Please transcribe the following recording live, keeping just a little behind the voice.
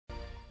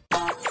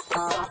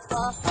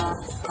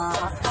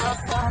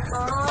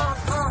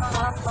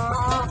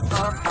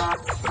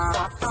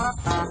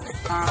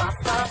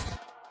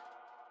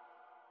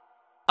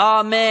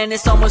Aw man,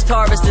 it's almost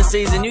harvesting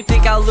season. You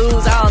think I'll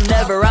lose? I'll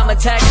never. I'm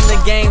attacking the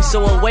game,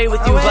 so away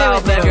with you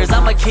vile beggars.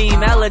 I'm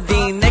Akeem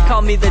Aladdin, they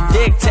call me the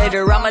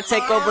dictator. I'ma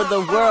take over the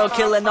world,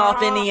 killing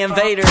off any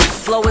invaders.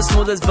 Flow is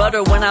smooth as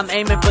butter when I'm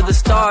aiming for the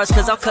stars,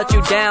 cause I'll cut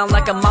you down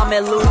like a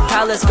Mameluke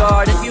palace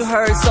guard. If you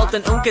heard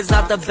Sultan is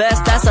not the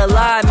best, that's a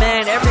lie,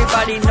 man.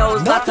 Everybody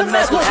knows not to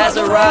mess with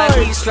Aserai.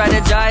 We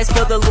strategize,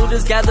 kill the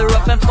looters, gather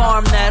up and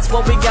farm. That's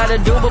what we gotta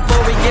do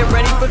before we get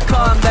ready for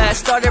combat.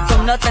 Started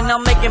from nothing,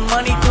 I'm making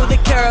money through the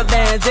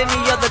caravans.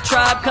 Any other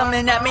tribe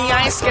coming at me,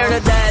 I ain't scared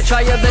of that.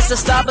 Try your best to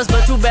stop us,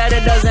 but too bad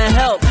it doesn't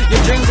help.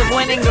 Your dreams of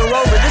winning are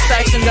over, this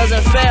faction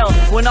doesn't fail.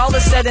 When all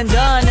is said and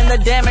done and the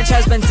damage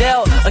has been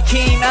dealt,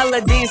 Akeem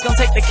Aladdin's gonna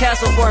take the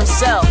castle for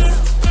himself.